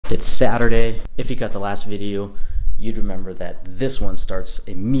It's Saturday. If you got the last video, you'd remember that this one starts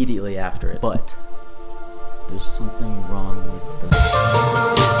immediately after it. But there's something wrong with the...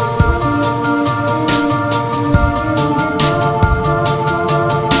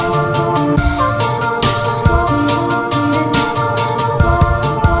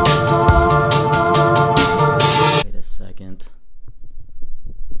 Wait a second.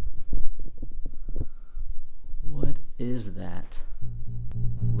 What is that?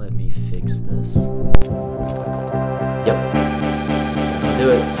 Let me fix this. Yep. That'll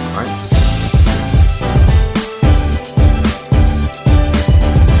do it. All right.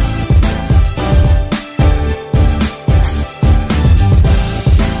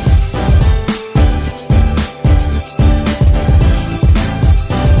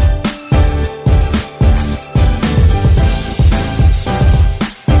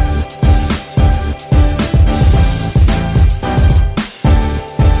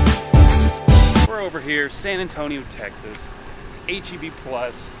 Here, San Antonio, Texas, HEB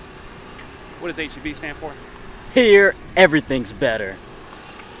Plus. What does HEB stand for? Here, everything's better.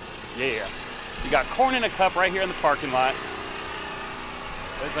 Yeah. You got corn in a cup right here in the parking lot.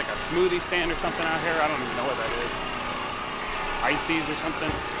 There's like a smoothie stand or something out here. I don't even know what that is. Ices or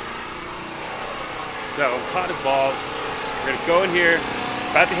something. So it's hot as balls. We're gonna go in here,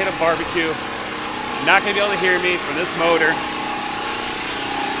 about to hit a barbecue. You're not gonna be able to hear me from this motor.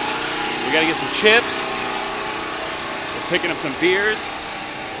 We gotta get some chips. We're picking up some beers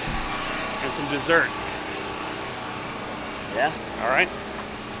and some dessert. Yeah? All right.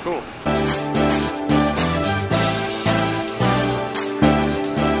 Cool.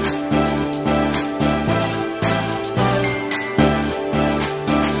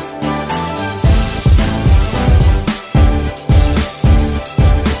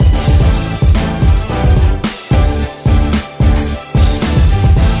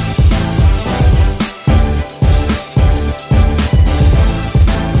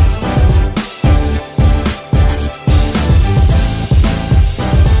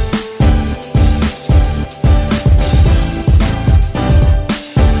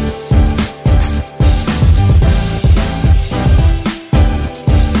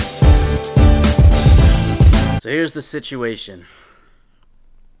 So here's the situation.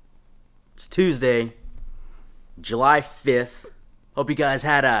 It's Tuesday, July 5th. Hope you guys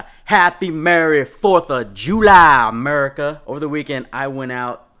had a happy, merry 4th of July, America. Over the weekend, I went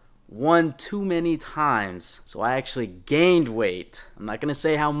out one too many times. So I actually gained weight. I'm not gonna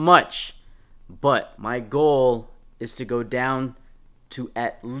say how much, but my goal is to go down to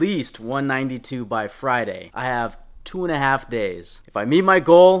at least 192 by Friday. I have 2.5 days. If I meet my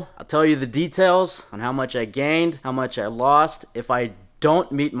goal, I'll tell you the details on how much I gained, how much I lost. If I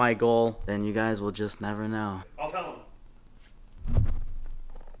don't meet my goal, then you guys will just never know. I'll tell him.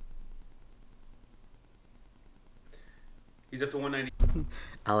 He's up to 190.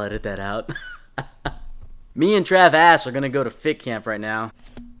 I'll edit that out. Me and Trav Ass are gonna go to Fit Camp right now.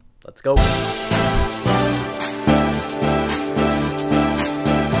 Let's go.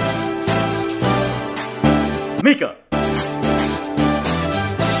 Mika!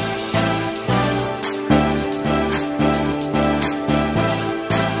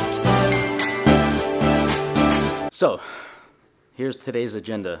 So, here's today's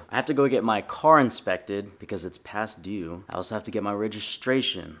agenda. I have to go get my car inspected because it's past due. I also have to get my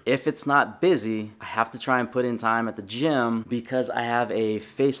registration. If it's not busy, I have to try and put in time at the gym because I have a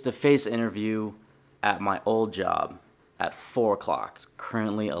face-to-face interview at my old job at 4 o'clock. It's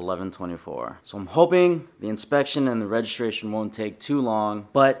currently 11:24. So I'm hoping the inspection and the registration won't take too long,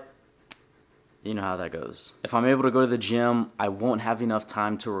 but you know how that goes. If I'm able to go to the gym, I won't have enough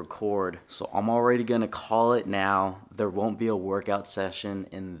time to record. So I'm already gonna call it now. There won't be a workout session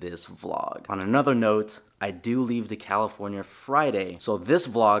in this vlog. On another note, I do leave to California Friday. So this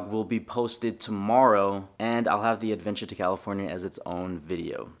vlog will be posted tomorrow and I'll have the adventure to California as its own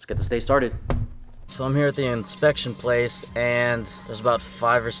video. Let's get this day started. So I'm here at the inspection place and there's about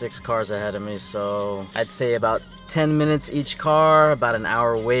 5 or 6 cars ahead of me, so I'd say about 10 minutes each car, about an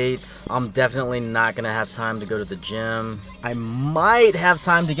hour wait. I'm definitely not gonna have time to go to the gym. I might have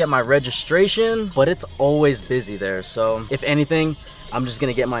time to get my registration, but it's always busy there, so if anything, I'm just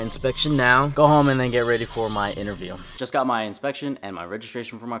gonna get my inspection now, go home and then get ready for my interview. Just got my inspection and my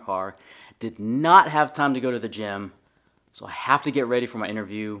registration for my car. Did not have time to go to the gym, so I have to get ready for my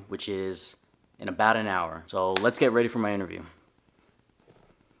interview, which is in about an hour. So let's get ready for my interview.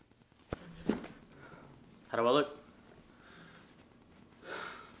 How do I look?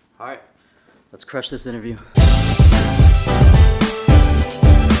 All right, let's crush this interview.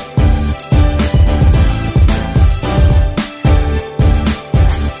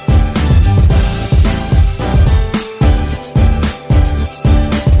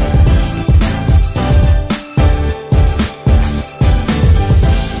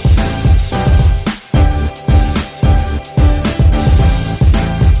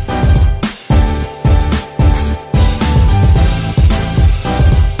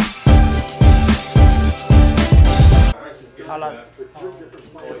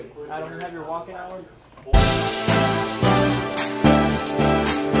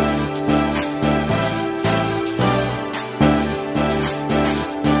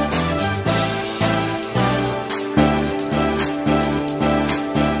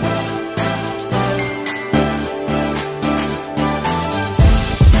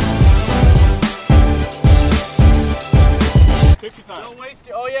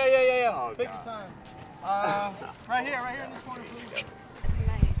 Oh, Pick the time. Right here in this corner, please.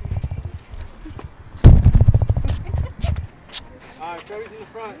 Alright, Cody's in the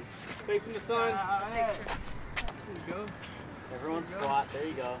front. Facing the sun. There you go. Everyone squat. There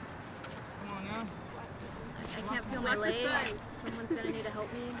you go. Come on now. I can't feel my legs. Someone's gonna need to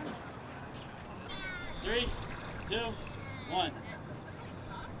help me. 3, 2, 1.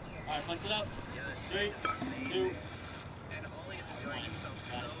 Alright, flex it up. 3, 2,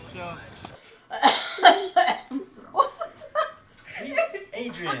 So.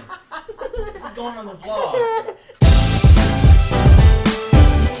 Adrian, this is going on the vlog.